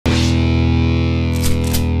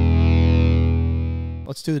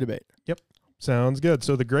let's do the debate. Yep. Sounds good.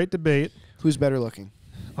 So the great debate. Who's better looking?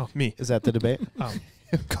 Oh, me. Is that the debate?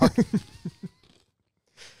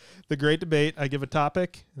 The great debate. I give a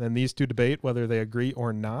topic, and then these two debate whether they agree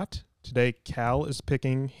or not. Today, Cal is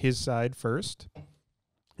picking his side first.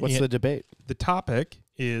 What's the debate? The topic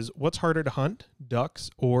is what's harder to hunt,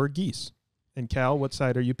 ducks or geese? And Cal, what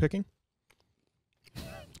side are you picking?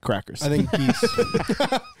 Crackers. I think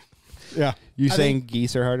geese. Yeah. You saying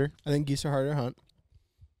geese are harder? I think geese are harder to hunt.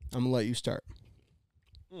 I'm going to let you start.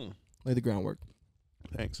 Lay the groundwork.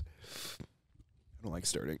 Thanks. I don't like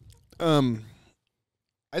starting.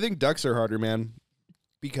 I think ducks are harder, man,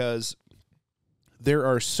 because there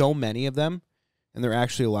are so many of them, and they're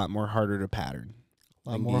actually a lot more harder to pattern. A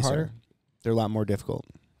lot more harder? They're a lot more difficult.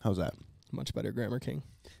 How's that? Much better, Grammar King.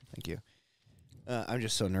 Thank you. I'm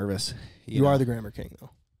just so nervous. You are the Grammar King, though.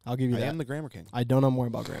 I'll give you that. I am the Grammar King. I don't know more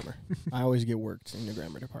about grammar. I always get worked in the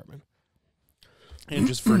grammar department. And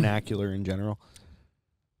just vernacular in general.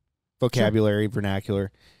 Vocabulary,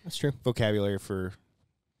 vernacular. That's true. Vocabulary for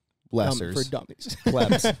lessers. For dummies.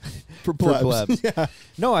 Plebs. For plebs. Yeah.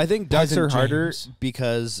 No, I think ducks Peasant are harder James.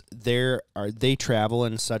 because they travel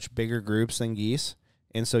in such bigger groups than geese,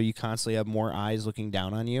 and so you constantly have more eyes looking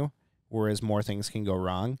down on you, whereas more things can go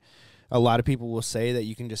wrong. A lot of people will say that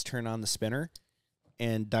you can just turn on the spinner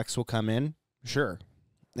and ducks will come in. Sure,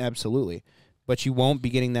 absolutely. But you won't be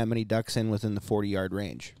getting that many ducks in within the 40-yard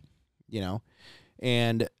range,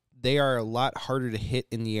 And they are a lot harder to hit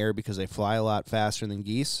in the air because they fly a lot faster than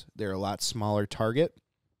geese. They're a lot smaller target.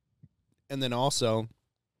 And then also,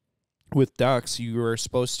 with ducks, you are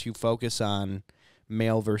supposed to focus on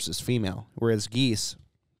male versus female, whereas geese,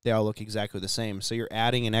 they all look exactly the same. So you're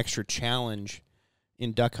adding an extra challenge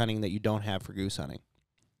in duck hunting that you don't have for goose hunting.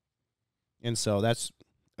 And so that's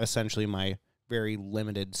essentially my very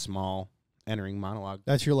limited, small entering monologue.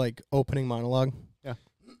 That's your, opening monologue? Yeah.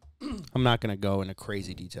 I'm not going to go into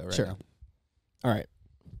crazy detail right now. All right.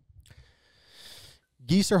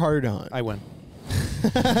 Geese are harder to hunt. I win.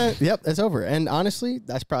 Yep, that's over. And honestly,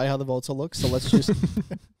 that's probably how the votes will look, so let's just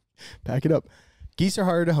back it up. Geese are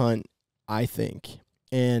harder to hunt, I think.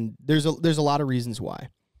 And there's a lot of reasons why.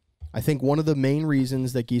 I think one of the main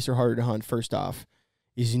reasons that geese are harder to hunt, first off,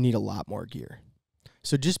 is you need a lot more gear.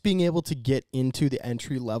 So just being able to get into the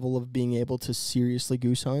entry level of being able to seriously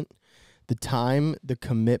goose hunt, the time, the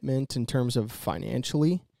commitment in terms of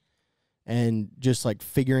financially, and just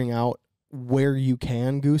figuring out where you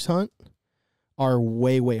can goose hunt are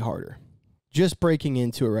way, way harder. Just breaking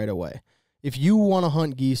into it right away. If you want to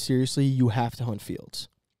hunt geese seriously, you have to hunt fields.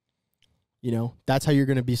 That's how you're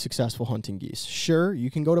going to be successful hunting geese. Sure, you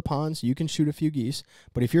can go to ponds, you can shoot a few geese,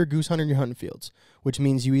 but if you're a goose hunter, you're hunting fields, which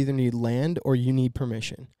means you either need land or you need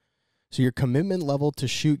permission. So your commitment level to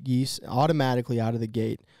shoot geese automatically out of the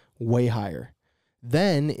gate, way higher.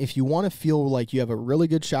 Then, if you want to feel like you have a really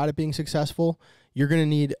good shot at being successful, you're going to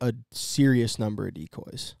need a serious number of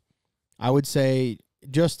decoys. I would say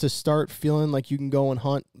just to start feeling like you can go and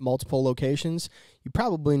hunt multiple locations, you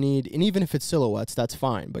probably need, and even if it's silhouettes, that's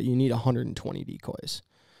fine, but you need 120 decoys.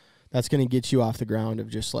 That's going to get you off the ground of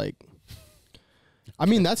just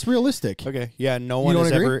that's realistic. Okay. Yeah, no one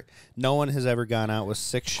has ever gone out with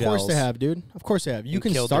 6 shells. Of course they have, dude. Of course they have. You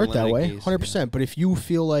can start that way, 100%. Yeah. But if you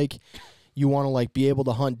feel like you want to be able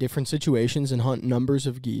to hunt different situations and hunt numbers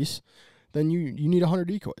of geese, then you need 100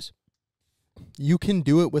 decoys. You can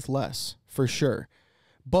do it with less, for sure.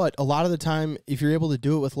 But a lot of the time, if you're able to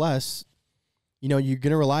do it with less, you're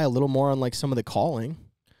going to rely a little more on some of the calling,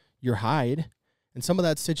 your hide, and some of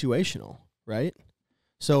that's situational, right?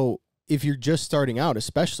 So if you're just starting out,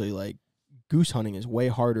 especially goose hunting is way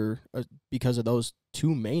harder because of those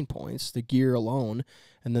two main points, the gear alone,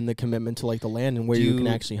 and then the commitment to the land and where you can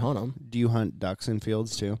actually hunt them. Do you hunt ducks in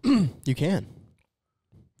fields too? You can.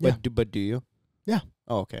 But do you? Yeah.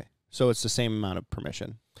 Oh, okay. So it's the same amount of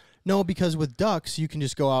permission. No, because with ducks, you can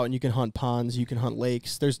just go out and you can hunt ponds, you can hunt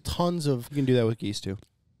lakes. There's tons of... You can do that with geese, too.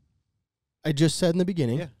 I just said in the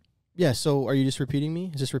beginning. Yeah. Yeah, so are you just repeating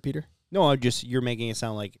me? Is this repeater? No, you're making it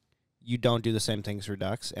sound like you don't do the same things for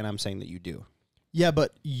ducks, and I'm saying that you do. Yeah,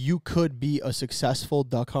 but you could be a successful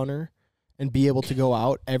duck hunter and be able to go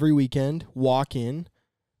out every weekend, walk in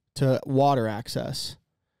to water access,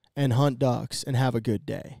 and hunt ducks and have a good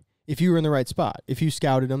day. If you were in the right spot, if you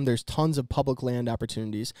scouted them, there's tons of public land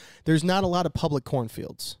opportunities. There's not a lot of public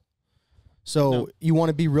cornfields. So you want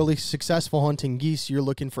to be really successful hunting geese, you're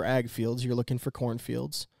looking for ag fields, you're looking for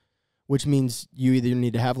cornfields, which means you either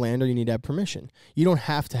need to have land or you need to have permission. You don't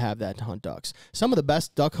have to have that to hunt ducks. Some of the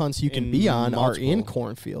best duck hunts you can be on are in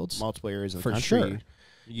cornfields. Multiple areas of the country. country. Sure.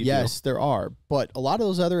 Yes, there are. But a lot of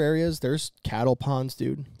those other areas, there's cattle ponds,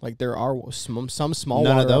 dude. Like there are some small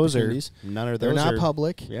None water of those opportunities. None of They're those not are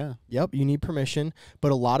public. Yeah. Yep, you need permission.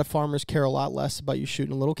 But a lot of farmers care a lot less about you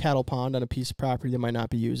shooting a little cattle pond on a piece of property they might not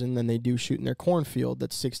be using than they do shooting their cornfield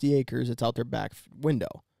that's 60 acres. It's out their back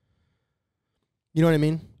window. You know what I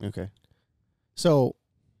mean? Okay. So,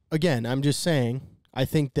 again, I'm just saying, I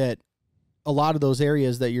think that a lot of those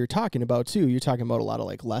areas that you're talking about, too, you're talking about a lot of,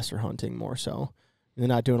 like, lesser hunting more so. They're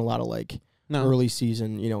not doing a lot of, like, early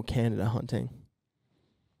season, Canada hunting.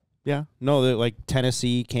 Yeah. No, they're like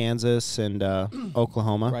Tennessee, Kansas, and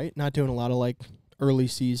Oklahoma. Right? Not doing a lot of, like, early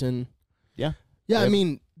season. Yeah. Yeah, I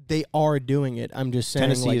mean, they are doing it. I'm just saying,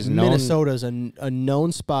 Tennessee like, is known. Minnesota's a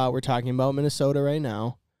known spot. We're talking about Minnesota right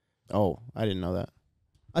now. Oh, I didn't know that.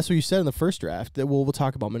 That's what you said in the first draft. That we'll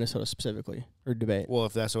talk about Minnesota specifically, or debate. Well,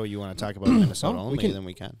 if that's what you want to talk about, Minnesota only, then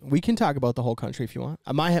we can. We can talk about the whole country if you want.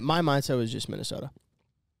 My mindset was just Minnesota.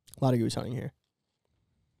 A lot of goose hunting here.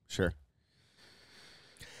 Sure.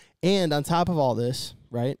 And on top of all this,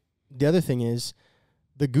 right, the other thing is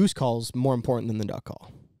the goose call is more important than the duck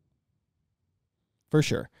call. For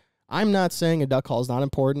sure. I'm not saying a duck call is not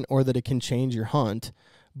important or that it can change your hunt,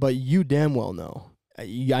 but you damn well know.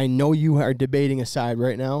 I know you are debating a side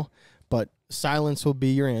right now, but silence will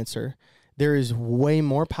be your answer. There is way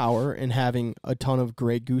more power in having a ton of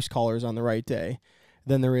great goose callers on the right day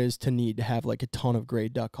than there is to need to have like a ton of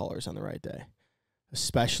great duck callers on the right day.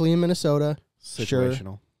 Especially in Minnesota. Situational.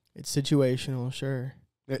 Sure. It's situational, sure.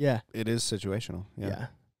 It is situational. Yeah.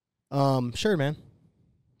 Sure, man.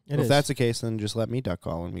 If that's the case, then just let me duck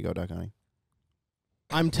call when we go duck hunting.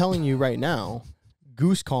 I'm telling you right now,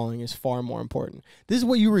 goose calling is far more important. This is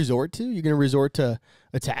what you resort to? You're going to resort to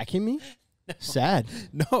attacking me? No. Sad.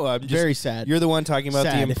 No, I'm just... Very sad. You're the one talking about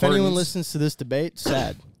sad. the importance... If anyone listens to this debate,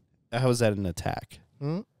 sad. How is that an attack?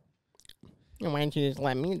 Why don't you just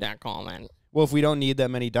let me duck call then? Well, if we don't need that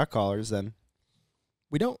many duck callers, then...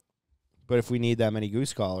 We don't. But if we need that many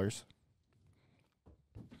goose callers...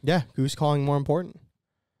 Yeah, goose calling more important.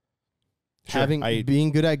 Sure,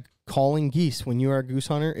 Being good at calling geese when you are a goose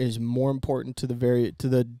hunter is more important to the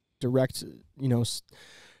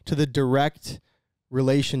direct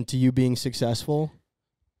relation to you being successful.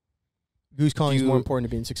 Goose calling is more important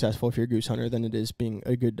to being successful if you're a goose hunter than it is being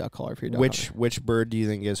a good duck caller if you're a duck hunter. Which bird do you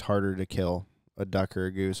think is harder to kill, a duck or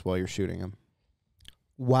a goose, while you're shooting them?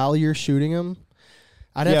 While you're shooting them,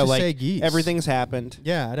 I'd have to say geese. Everything's happened.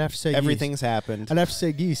 Yeah, I'd have to say everything's happened. I'd have to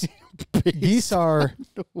say geese. Geese are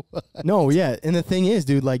no, yeah, and the thing is,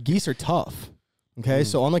 dude, like geese are tough. Okay,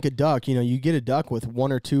 so unlike a duck, you get a duck with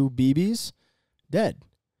 1 or 2 BBs, dead.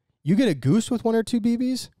 You get a goose with 1 or 2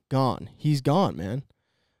 BBs, gone. He's gone, man.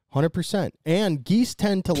 100%. And geese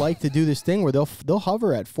tend to like to do this thing where they'll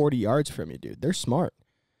hover at 40 yards from you, dude. They're smart.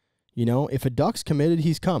 If a duck's committed,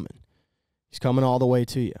 he's coming. He's coming all the way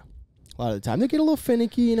to you. A lot of the time. They get a little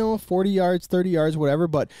finicky, 40 yards, 30 yards, whatever.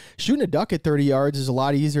 But shooting a duck at 30 yards is a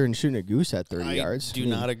lot easier than shooting a goose at 30 yards. I do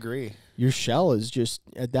not agree. Your shell is just,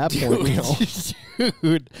 at that point,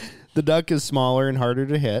 Dude, the duck is smaller and harder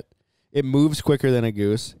to hit. It moves quicker than a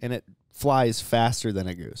goose, and it flies faster than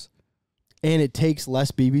a goose. And it takes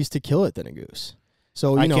less BBs to kill it than a goose.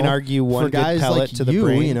 So, I can argue one good pellet to the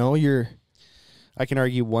brain. I can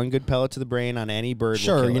argue one good pellet to the brain on any bird.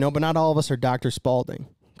 Sure, but not all of us are Dr. Spalding.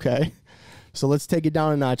 Okay? So let's take it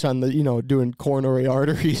down a notch on the, doing coronary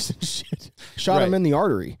arteries and shit. Shot him in the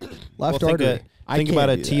artery. Left artery. Think about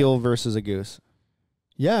a teal versus a goose.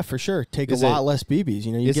 Yeah, for sure. Take a lot less BBs.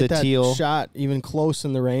 You get that teal shot even close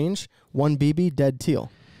in the range. 1 BB, dead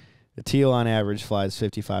teal. The teal on average flies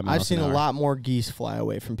 55 miles an hour. I've seen a lot more geese fly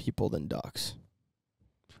away from people than ducks.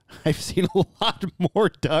 I've seen a lot more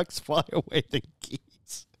ducks fly away than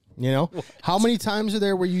geese. How many times are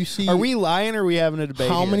there where you see... Are we lying or are we having a debate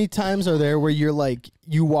How many times are there where you're like,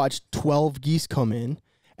 you watch 12 geese come in,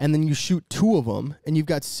 and then you shoot 2 of them, and you've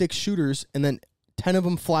got 6 shooters, and then 10 of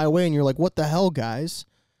them fly away, and you're like, what the hell, guys?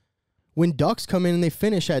 When ducks come in and they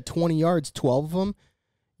finish at 20 yards, 12 of them,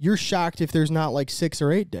 you're shocked if there's not like 6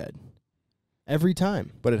 or 8 dead. Every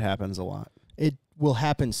time. But it happens a lot. It will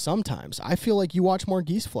happen sometimes. I feel like you watch more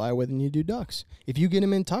geese fly away than you do ducks. If you get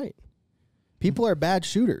them in tight. People are bad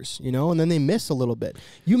shooters, and then they miss a little bit.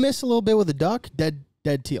 You miss a little bit with a duck, dead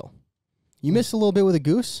teal. You miss a little bit with a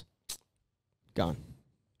goose, gone.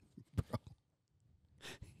 Bro.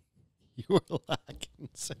 You are lacking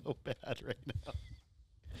so bad right now.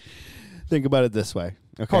 Think about it this way.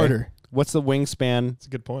 Okay. Carter. What's the wingspan? That's a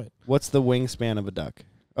good point. What's the wingspan of a duck?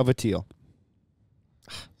 Of a teal?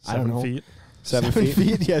 I don't know. 7 feet. 7 feet?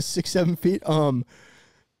 7 feet? Yeah, 6, 7 feet. What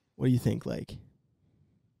do you think, like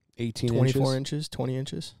 18 24 inches, 20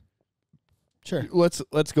 inches? Sure. Let's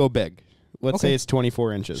go big. Let's Okay. say it's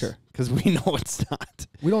 24 inches. Sure. Because we know it's not.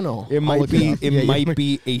 We don't know. It I'll might look be. up. It Yeah, might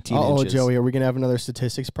be 18 Oh, inches. Joey, are we gonna have another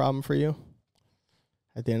statistics problem for you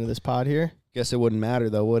at the end of this pod here? Guess it wouldn't matter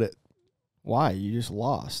though, would it? Why? You just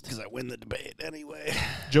lost. Because I win the debate anyway.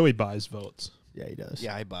 Joey buys votes. Yeah, he does.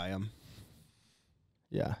 Yeah, I buy them.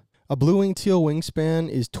 Yeah. A blue-winged teal wingspan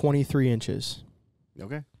is 23 inches.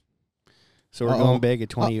 Okay. So we're going big at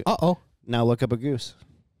 20. Uh-oh. Now look up a goose.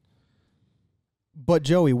 But,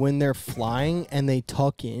 Joey, when they're flying and they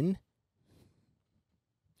tuck in,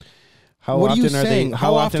 How what are you often are saying? they? How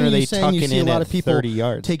How often often are are you they saying you tucking see a in lot at of people 30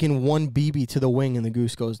 yards? taking one BB to the wing and the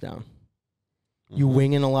goose goes down? You Mhm.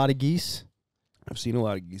 winging a lot of geese? I've seen a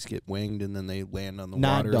lot of geese get winged and then they land on the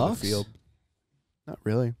Not water ducks? of the field. Not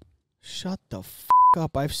really. Shut the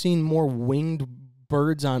up. I've seen more winged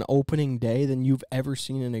birds on opening day than you've ever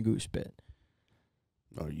seen in a goose pit.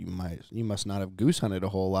 Oh, you must not have goose hunted a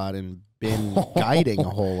whole lot and been guiding a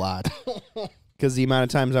whole lot. Because the amount of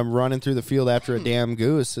times I'm running through the field after a damn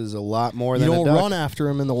goose is a lot more You than a don't duck. run after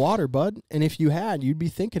him in the water, bud. And if you had, you'd be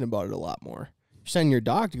thinking about it a lot more. Send your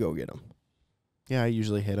dog to go get him. Yeah, I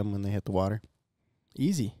usually hit them when they hit the water.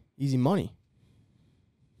 Easy. Easy money.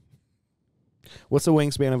 What's the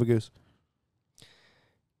wingspan of a goose?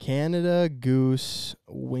 Canada goose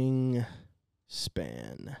wing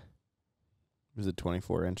span. Is it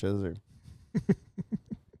 24 inches or?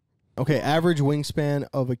 Okay, average wingspan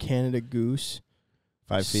of a Canada goose,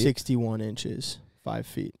 5 feet? 61 inches, 5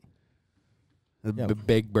 feet. A Yep.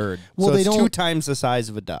 big bird. Well, so they it's don't- 2 times the size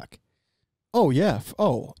of a duck. Oh, yeah.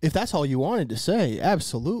 If that's all you wanted to say,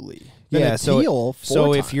 absolutely. Then Yeah, a so- teal,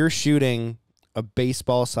 So if times. you're shooting a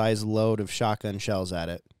baseball-sized load of shotgun shells at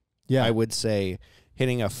it, yeah. I would say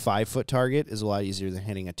hitting a 5-foot target is a lot easier than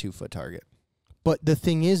hitting a 2-foot target. But the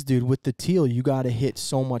thing is, dude, with the teal, you got to hit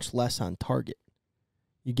so much less on target.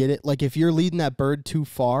 You get it? Like if you're leading that bird too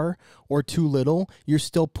far or too little, you're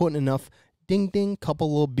still putting enough ding ding,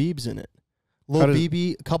 couple little beebs in it.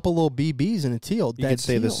 Couple little BBs in a teal. You dead could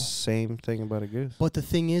say the teal. same thing about a goose. But the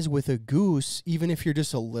thing is, with a goose, even if you're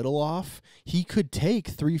just a little off, he could take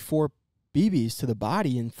 3-4 BBs to the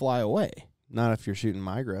body and fly away. Not if you're shooting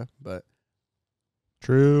migra, but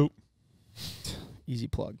True. Easy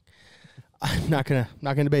plug. I'm not gonna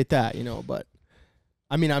debate that, but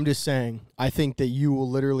I mean, I'm just saying, I think that you will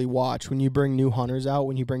literally watch when you bring new hunters out,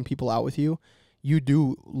 when you bring people out with you,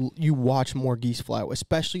 you watch more geese fly,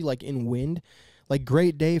 especially like in wind. Like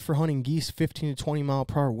great day for hunting geese, 15 to 20 mile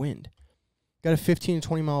per hour wind. Got a 15 to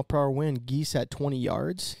 20 mile per hour wind, geese at 20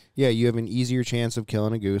 yards. yeah, you have an easier chance of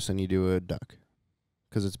killing a goose than you do a duck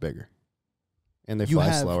because it's bigger and they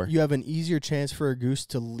fly slower. You have an easier chance for a goose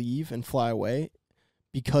to leave and fly away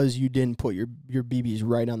because you didn't put your BBs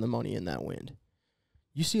right on the money in that wind.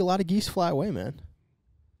 You see a lot of geese fly away, man.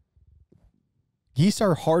 Geese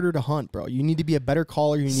are harder to hunt, bro. You need to be a better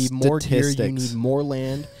caller. You need more gear. You Statistics. need more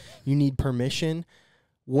land. You need permission.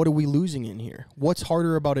 What are we losing in here? What's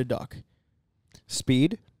harder about a duck?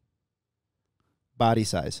 Speed, body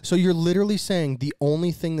size. So you're literally saying the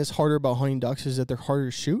only thing that's harder about hunting ducks is that they're harder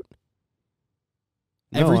to shoot?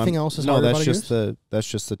 Everything else is harder that's about a just goose? that's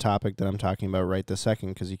just the topic that I'm talking about right this second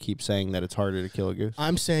because you keep saying that it's harder to kill a goose.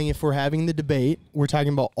 I'm saying if we're having the debate, we're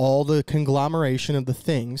talking about all the conglomeration of the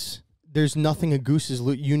things. There's nothing a goose is.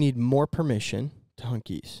 You need more permission to hunt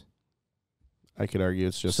geese. I could argue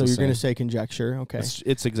it's just So the you're same. going to say conjecture, okay?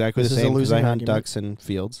 It's exactly This the is a same because I losing hunt argument. ducks in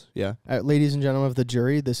fields. Yeah. Ladies and gentlemen of the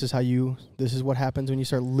jury, this is what happens when you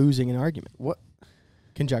start losing an argument. What?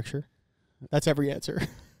 Conjecture. That's every answer.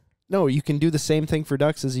 No, you can do the same thing for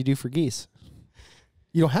ducks as you do for geese.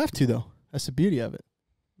 You don't have to though. That's the beauty of it.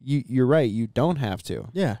 You're right. You don't have to.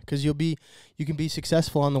 Yeah, because you can be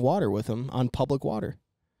successful on the water with them on public water.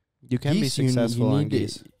 You can Geese, be successful on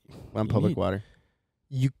geese on public need- water.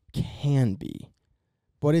 You can be,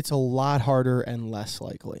 but it's a lot harder and less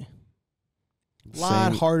likely. A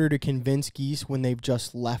lot Same- harder to convince geese when they've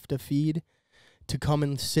just left a feed to come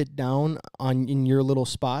and sit down in your little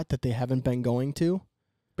spot that they haven't been going to.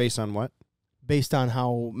 Based on what? Based on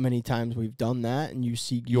how many times we've done that, and you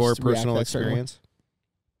see geese Your react personal that certain way. experience?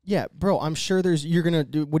 Yeah, bro, I'm sure what are you going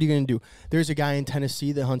to do? There's a guy in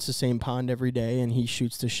Tennessee that hunts the same pond every day, and he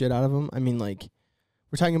shoots the shit out of them. I mean, like,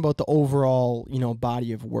 we're talking about the overall,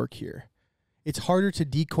 body of work here. It's harder to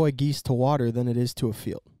decoy geese to water than it is to a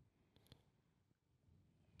field.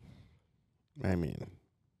 I mean,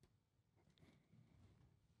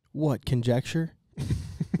 What, conjecture?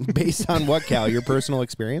 based on what, Cal? Your personal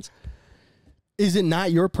experience? Is it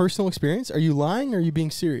not your personal experience? Are you lying or are you being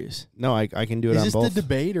serious? No, I can do it Is on this both. the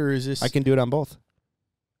debate or is this... I can do it on both.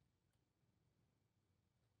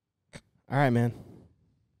 All right, man.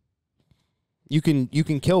 You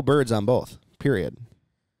can kill birds on both. Period.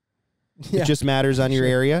 Yeah. It just matters on your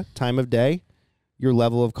area, time of day, your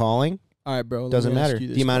level of calling. All right, bro. Doesn't matter.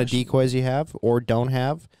 The amount of decoys you have or don't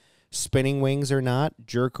have, spinning wings or not,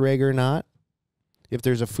 jerk rig or not. If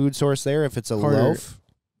there's a food source there, if it's a Carter, loaf.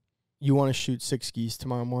 You want to shoot 6 geese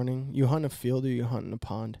tomorrow morning? You hunt in a field or you hunt in a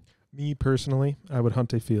pond? Me personally, I would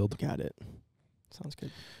hunt a field. Got it. Sounds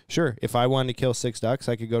good. Sure. If I wanted to kill 6 ducks,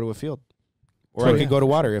 I could go to a field. Or So, I could go to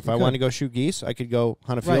water. If I could. wanted to go shoot geese, I could go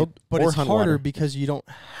hunt a field But or it's hunt harder water. because you don't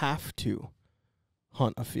have to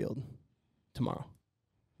hunt a field tomorrow.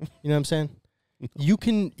 You know what I'm saying? You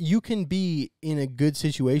can be in a good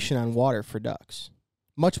situation on water for ducks.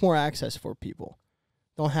 Much more access for people.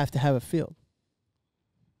 Don't have to have a field.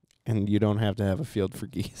 And you don't have to have a field for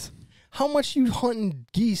geese. How much you hunting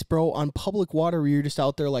geese, bro, on public water where you're just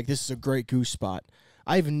out there like, this is a great goose spot?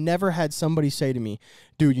 I've never had somebody say to me,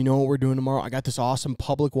 dude, you know what we're doing tomorrow? I got this awesome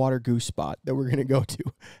public water goose spot that we're going to go to.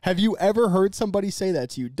 Have you ever heard somebody say that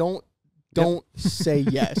to you? Don't say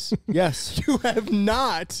yes. Yes. You have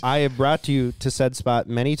not. I have brought you to said spot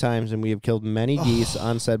many times, and we have killed many geese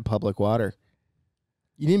on said public water.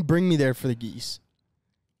 You didn't bring me there for the geese.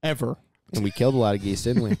 Ever. And we killed a lot of geese,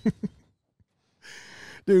 didn't we?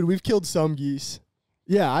 Dude, we've killed some geese.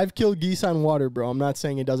 Yeah, I've killed geese on water, bro. I'm not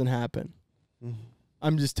saying it doesn't happen.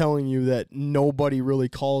 I'm just telling you that nobody really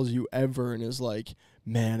calls you ever and is like,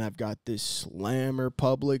 man, I've got this slammer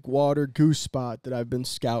public water goose spot that I've been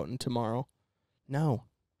scouting tomorrow. No.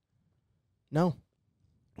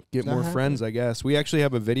 Get Not more friends, I guess. We actually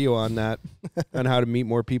have a video on that, on how to meet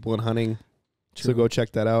more people in hunting. True. So go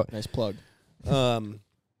check that out. Nice plug.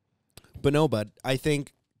 But no, bud, I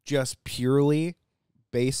think just purely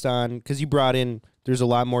based on, because you brought in, there's a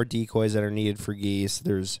lot more decoys that are needed for geese.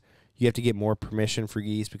 You have to get more permission for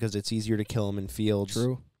geese because it's easier to kill them in fields.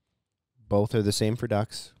 True. Both are the same for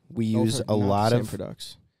ducks. We Both use are a not lot the same of, for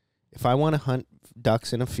ducks. if I want to hunt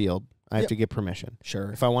ducks in a field, I have Yep. to get permission.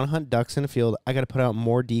 Sure. If I want to hunt ducks in a field, I got to put out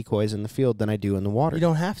more decoys in the field than I do in the water. You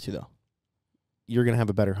don't have to, though. You're going to have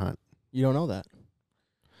a better hunt. You don't know that.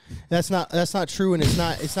 That's not true, and it's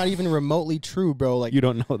not even remotely true, bro. Like, You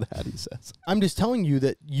don't know that, he says. I'm just telling you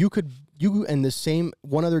that you and the same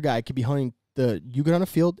one other guy could be hunting you could hunt a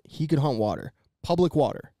field, he could hunt water, public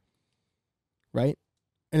water, right?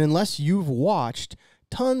 And unless you've watched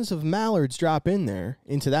tons of mallards drop in there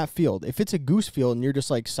into that field, if it's a goose field and you're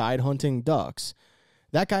just like side hunting ducks,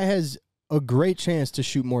 that guy has a great chance to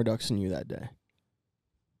shoot more ducks than you that day.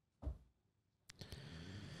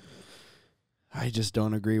 I just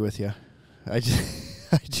don't agree with you. I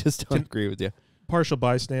just don't agree with you. Partial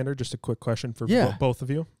bystander, just a quick question for Yeah. both of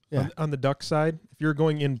you. Yeah. On the duck side, if you're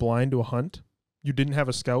going in blind to a hunt, you didn't have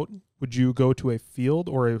a scout, would you go to a field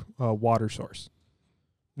or a water source?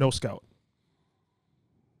 No scout.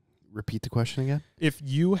 Repeat the question again? If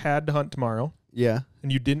you had to hunt tomorrow Yeah.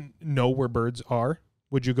 and you didn't know where birds are,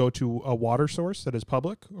 would you go to a water source that is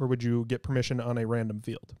public, or would you get permission on a random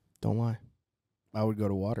field? Don't lie. I would go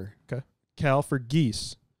to water. Cal, for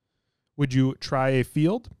geese, would you try a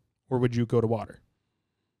field or would you go to water?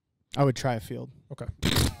 I would try a field. Okay.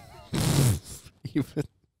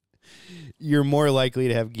 You're more likely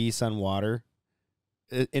to have geese on water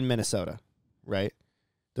in Minnesota, right?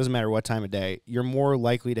 Doesn't matter what time of day. You're more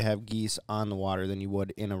likely to have geese on the water than you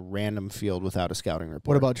would in a random field without a scouting report.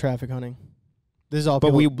 What about traffic hunting? This is all.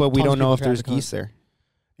 But we don't know if there's traffic hunt. geese there.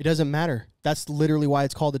 It doesn't matter. That's literally why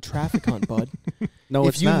it's called a traffic hunt, bud. No,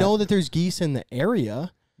 if it's you not. know that there's geese in the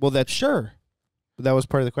area, Well, that's sure. that was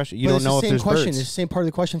part of the question. You But don't it's know the if same there's question. birds. It's the same part of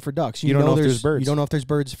the question for ducks. You don't know if there's birds. You don't know if there's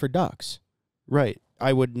birds for ducks. Right.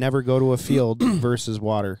 I would never go to a field versus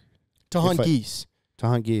water To hunt I- geese. to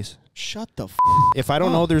hunt geese. Shut the If I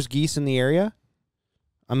don't know there's geese in the area,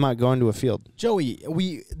 I'm not going to a field. Joey,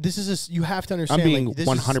 you have to understand. I'm being like, this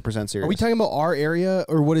 100% is, serious. Are we talking about our area,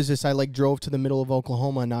 or what is this? I like drove to the middle of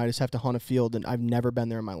Oklahoma and now I just have to hunt a field and I've never been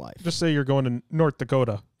there in my life. Just say you're going to North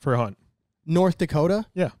Dakota for a hunt. North Dakota?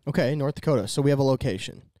 Yeah. Okay, North Dakota. So we have a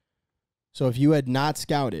location. So if you had not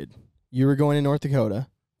scouted, you were going to North Dakota.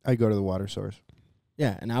 I'd go to the water source.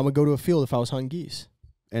 Yeah, and I would go to a field if I was hunting geese.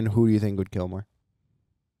 And who do you think would kill more?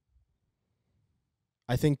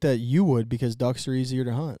 I think that you would, because ducks are easier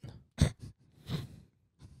to hunt.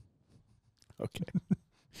 Okay.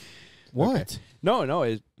 What? Okay.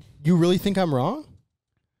 No. You really think I'm wrong?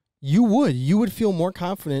 You would feel more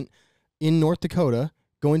confident in North Dakota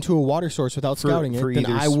going to a water source without scouting it than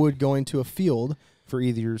I would going to a field. For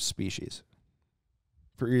either species.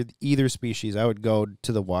 For either species, I would go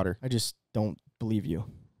to the water. I just don't believe you.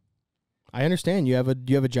 I understand you have a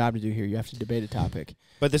job to do here. You have to debate a topic.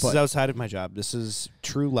 But this is outside of my job. This is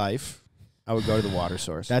true life. I would go to the water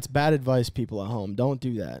source. That's bad advice, people at home. Don't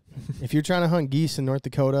do that. If you're trying to hunt geese in North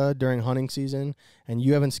Dakota during hunting season and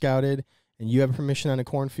you haven't scouted and you have permission on a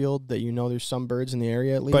cornfield that you know there's some birds in the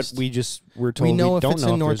area at least. But we're told we know if don't it's know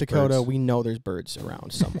in if North there's Dakota, birds. we know there's birds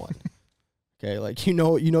around somewhat. Okay, like you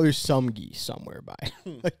know there's some geese somewhere by.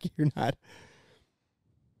 Like you're not,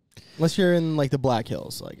 unless you're in like the Black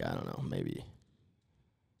Hills. Like I don't know, maybe.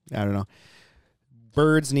 I don't know.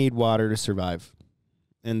 Birds need water to survive,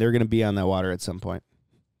 and they're going to be on that water at some point.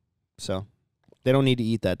 So they don't need to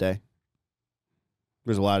eat that day.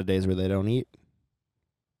 There's a lot of days where they don't eat.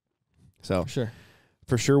 So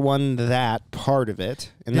for sure won that part of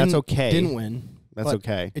it, and that's okay. Didn't win. That's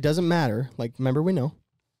okay. It doesn't matter. Like remember, we know.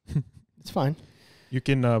 It's fine. You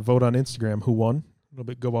can vote on Instagram who won. It'll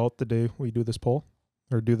go out the day we do this poll,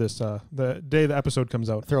 or do this the day the episode comes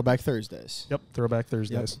out. Throwback Thursdays. Yep, Throwback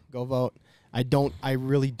Thursdays. Yep. Go vote. I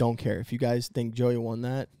really don't care. If you guys think Joey won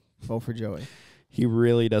that, vote for Joey. He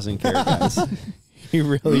really doesn't care, guys. He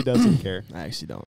really doesn't care. I actually don't.